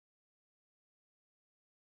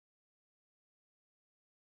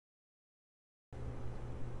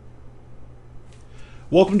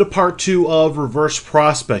Welcome to part 2 of reverse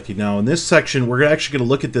prospecting. Now in this section we're actually going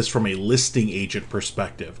to look at this from a listing agent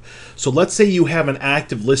perspective. So let's say you have an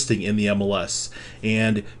active listing in the MLS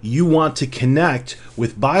and you want to connect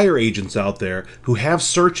with buyer agents out there who have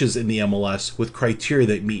searches in the MLS with criteria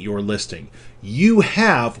that meet your listing. You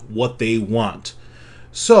have what they want.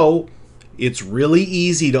 So it's really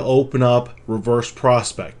easy to open up reverse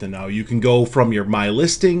prospect. And now you can go from your My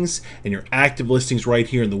Listings and your active listings right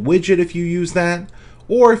here in the widget if you use that.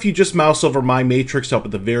 Or if you just mouse over My Matrix up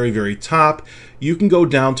at the very top, you can go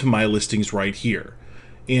down to My Listings right here.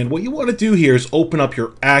 And what you want to do here is open up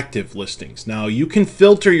your active listings. Now you can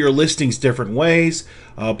filter your listings different ways,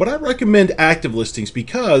 but I recommend active listings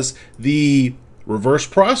because the reverse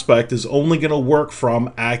prospect is only going to work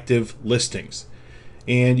from active listings.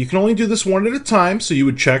 And you can only do this one at a time, so you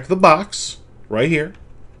would check the box right here.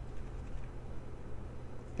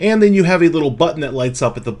 And then you have a little button that lights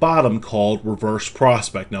up at the bottom called Reverse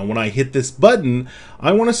Prospect. Now when I hit this button,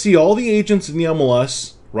 I want to see all the agents in the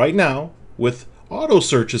MLS right now with auto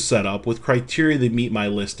searches set up with criteria that meet my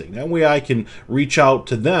listing. That way I can reach out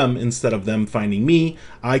to them instead of them finding me.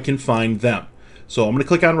 I can find them. So I'm going to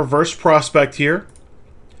click on Reverse Prospect here.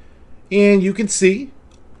 And you can see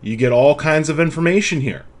you get all kinds of information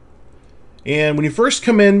here. And when you first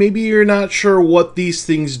come in, maybe you're not sure what these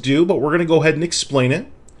things do, but we're going to go ahead and explain it.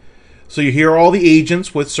 So you hear all the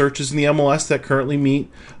agents with searches in the MLS that currently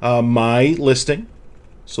meet my listing.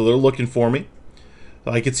 So they're looking for me.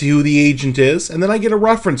 I can see who the agent is, and then I get a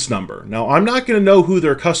reference number. Now I'm not going to know who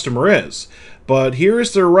their customer is, but here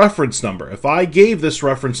is their reference number. If I gave this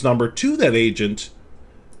reference number to that agent,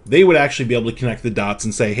 they would actually be able to connect the dots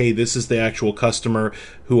and say, hey, this is the actual customer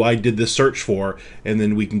who I did this search for, and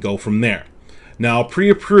then we can go from there. Now,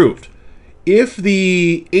 pre-approved. If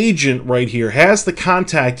the agent right here has the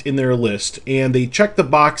contact in their list and they check the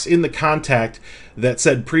box in the contact that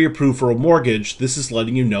said pre-approved for a mortgage, this is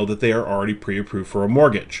letting you know that they are already pre-approved for a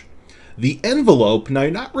mortgage. The envelope, now you're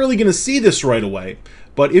not really going to see this right away,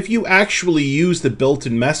 but if you actually use the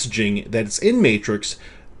built-in messaging that's in Matrix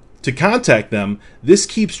to contact them, this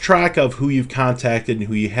keeps track of who you've contacted and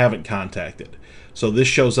who you haven't contacted. So this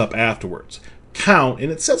shows up afterwards. Count,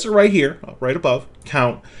 and it says it right here, right above,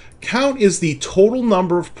 count. Count is the total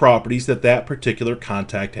number of properties that that particular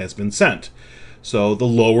contact has been sent. So the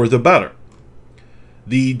lower the better.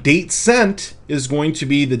 The date sent is going to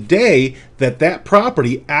be the day that that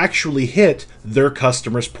property actually hit their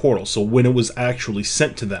customer's portal. So when it was actually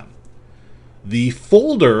sent to them. The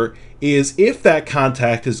folder is if that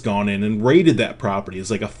contact has gone in and rated that property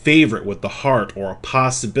as like a favorite with the heart or a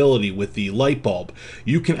possibility with the light bulb.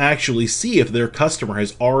 You can actually see if their customer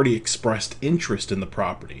has already expressed interest in the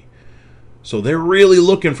property. So they're really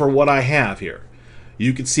looking for what I have here.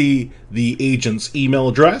 You can see the agent's email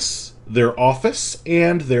address, their office,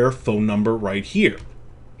 and their phone number right here.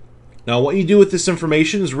 Now what you do with this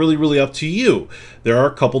information is really up to you. There are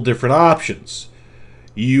a couple different options.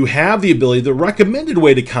 You have the ability, the recommended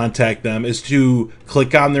way to contact them is to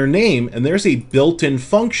click on their name, and there's a built-in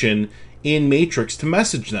function in Matrix to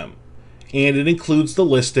message them. And it includes the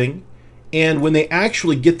listing, and when they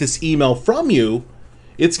actually get this email from you,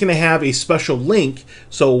 it's going to have a special link,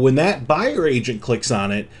 so when that buyer agent clicks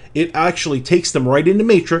on it, it actually takes them right into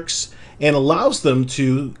Matrix and allows them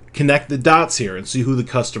to connect the dots here and see who the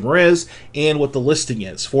customer is and what the listing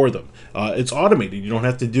is for them. It's automated. You don't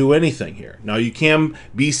have to do anything here. Now you can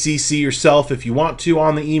BCC yourself if you want to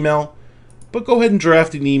on the email, but go ahead and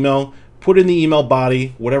draft an email, put in the email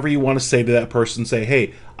body, whatever you want to say to that person, say,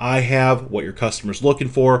 hey, I have what your customer's looking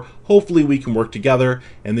for. Hopefully we can work together,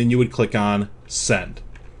 and then you would click on send.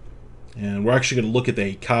 And we're actually going to look at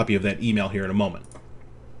a copy of that email here in a moment.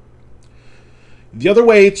 The other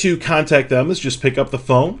way to contact them is just pick up the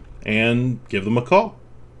phone and give them a call.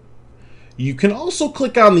 You can also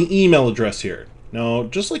click on the email address here. Now,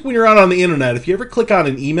 just like when you're out on the internet, if you ever click on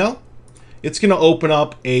an email, it's going to open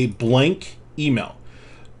up a blank email.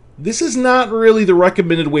 This is not really the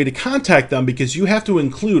recommended way to contact them because you have to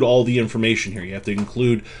include all the information here. You have to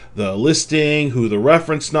include the listing, who the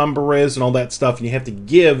reference number is, and all that stuff. And you have to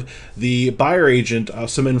give the buyer agent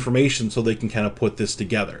some information so they can kind of put this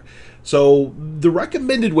together. So the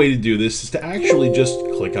recommended way to do this is to actually just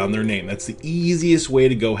click on their name. That's the easiest way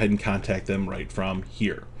to go ahead and contact them right from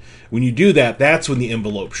here. When you do that, that's when the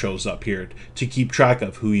envelope shows up here to keep track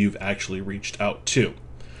of who you've actually reached out to.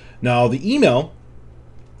 Now the email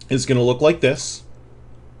is going to look like this.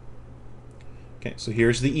 Okay, so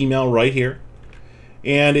here's the email right here.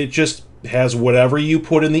 And it just has whatever you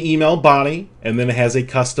put in the email body, and then it has a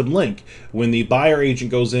custom link. When the buyer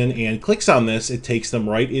agent goes in and clicks on this, it takes them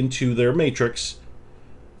right into their matrix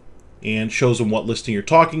and shows them what listing you're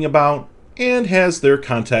talking about and has their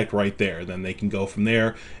contact right there. Then they can go from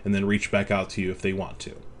there and then reach back out to you if they want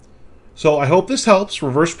to. So I hope this helps.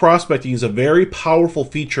 Reverse prospecting is a very powerful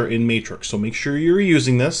feature in Matrix, so make sure you're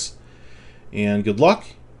using this. And good luck,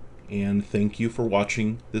 and thank you for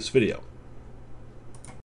watching this video.